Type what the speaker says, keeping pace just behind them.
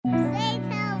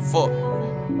fuck.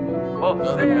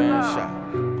 Another man shot.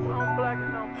 You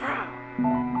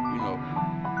know,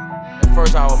 at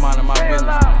first I was minding my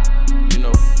business, man. You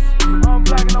know,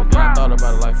 but then I thought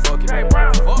about it like, fuck it,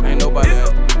 man. Ain't nobody has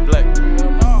to be black.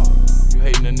 Hell no. You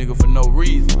hating a nigga for no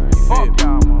reason. You feel me?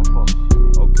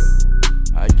 Okay,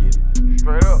 I get it.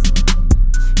 Straight up.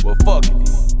 Well, fuck it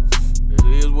then.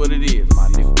 It is what it is, my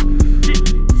nigga.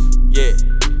 Yeah.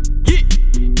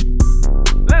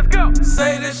 Let's go.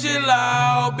 Say this shit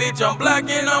loud, bitch. I'm black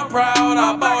and I'm proud.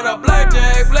 I bought a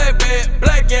blackjack, black bat,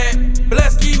 black cat,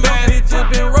 black ski man. Bitches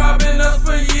been robbing us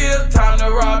for years. Time to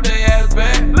rob their ass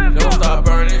back. Don't stop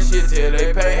burning shit till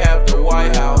they pay half the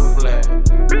White House black.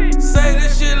 Say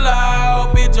this shit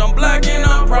loud, bitch. I'm black and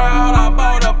I'm proud. I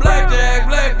bought a blackjack,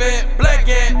 black bat, black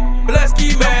cat, black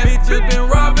ski man. Bitches been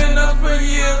robbing us for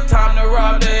years. Time to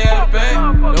rob their ass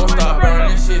back. Don't stop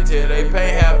burning shit till they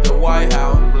pay half the White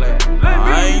House black.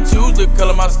 I ain't choose the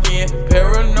color of my skin,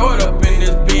 paranoid up in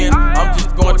this bin. I'm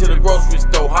just going to the grocery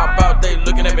store, hop out, they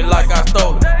looking at me like I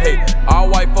stole it. Hey, all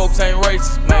white folks ain't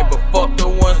racist, man, but fuck the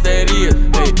ones that is.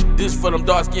 Hey, this for them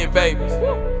dark skinned babies,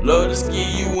 love to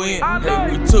skin you in.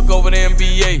 Hey, we took over the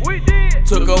NBA,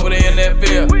 took over the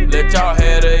NFL, let y'all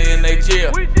have the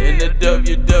NHL and the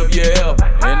WWF,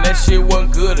 and that shit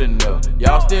wasn't good enough.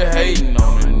 Y'all still hating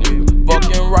on the nigga.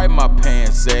 Fucking right, my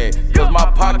pants sad, cause my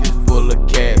pocket's full of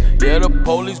cash. Yeah, the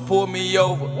police pulled me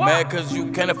over, mad cause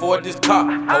you can't afford this car.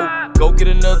 Ho, go get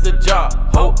another job.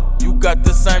 Ho, you got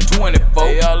the same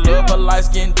 24. Yeah, I love a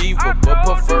light-skinned diva, but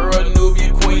prefer a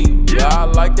Nubian queen. Yeah, I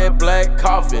like that black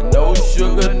coffee, no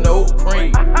sugar, no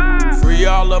cream. Free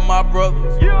all of my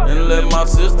brothers, and let my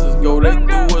sisters go. They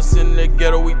threw us in the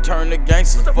ghetto, we turned to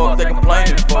gangsters. Fuck they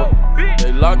complaining for.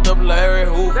 They locked up Larry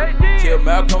Hoover, killed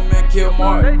Malcolm and killed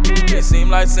Martin. It seem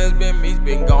like since me's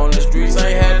been gone, the streets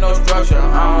ain't had no structure.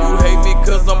 You hate me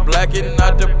cause I'm black and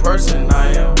not the person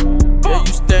I am. Yeah, you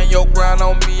stand your ground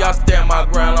on me, I stand my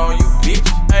ground on you, bitch.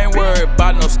 Ain't worried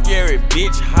about no scary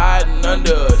bitch hiding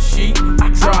under a sheet.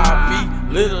 You try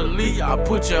me, literally, I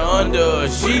put you under a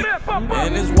sheet.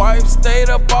 And his wife stayed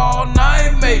up all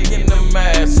night making the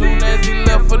mad. Soon as he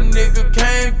left, a nigga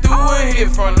came through and hit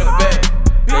from the back.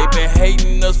 They been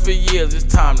hating us for years, it's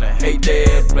time to hate their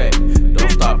ass black.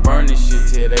 Don't stop burning shit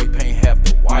till they paint half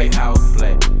the White House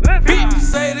black. Bitch,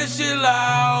 say this shit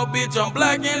loud, bitch, I'm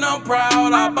black and I'm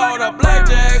proud. I bought a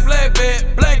blackjack, black bat,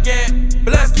 black cat,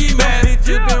 black ski man.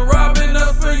 Bitches been robbing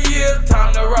us for years,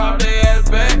 time to rob their ass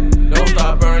back. Don't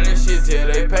stop burning shit till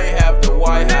they pay half the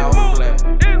White House black.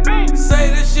 Say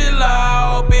this shit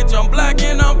loud, bitch, I'm black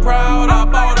and